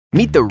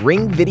Meet the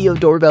Ring Video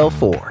Doorbell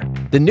 4,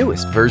 the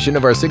newest version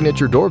of our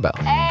signature doorbell.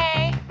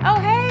 Hey! Oh,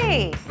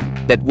 hey!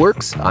 That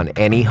works on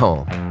any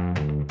home.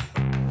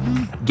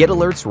 Get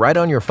alerts right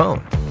on your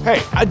phone.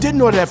 Hey, I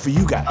didn't order that for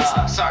you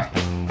guys. Sorry.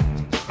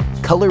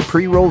 Color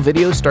pre-roll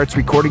video starts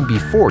recording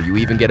before you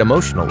even get a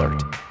motion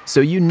alert, so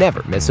you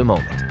never miss a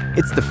moment.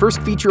 It's the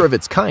first feature of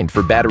its kind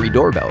for battery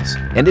doorbells,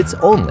 and it's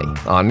only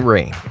on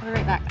Ring. I'll be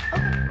right back.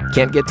 Okay.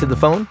 Can't get to the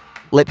phone?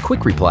 Let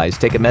Quick Replies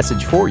take a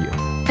message for you.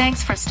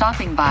 Thanks for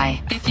stopping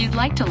by. If you'd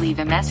like to leave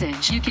a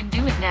message, you can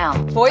do it now.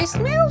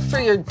 Voicemail for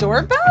your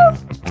doorbell?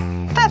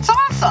 That's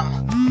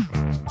awesome!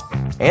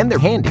 And they're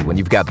handy when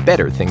you've got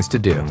better things to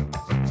do.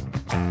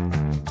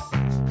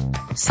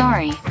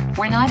 Sorry,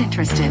 we're not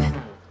interested.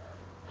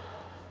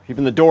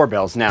 Even the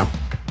doorbells now.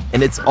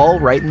 And it's all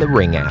right in the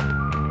Ring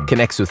app.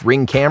 Connects with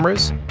Ring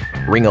cameras,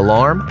 Ring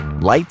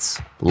alarm,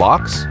 lights,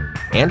 locks,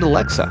 and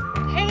Alexa.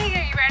 Hey,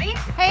 are you ready?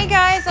 Hey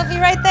guys, I'll be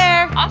right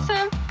there.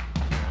 Awesome!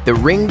 The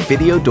Ring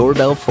Video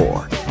Doorbell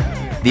 4.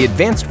 The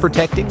advanced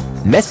protecting,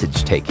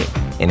 message taking,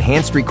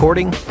 enhanced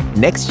recording,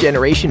 next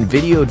generation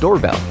video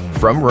doorbell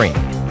from Ring.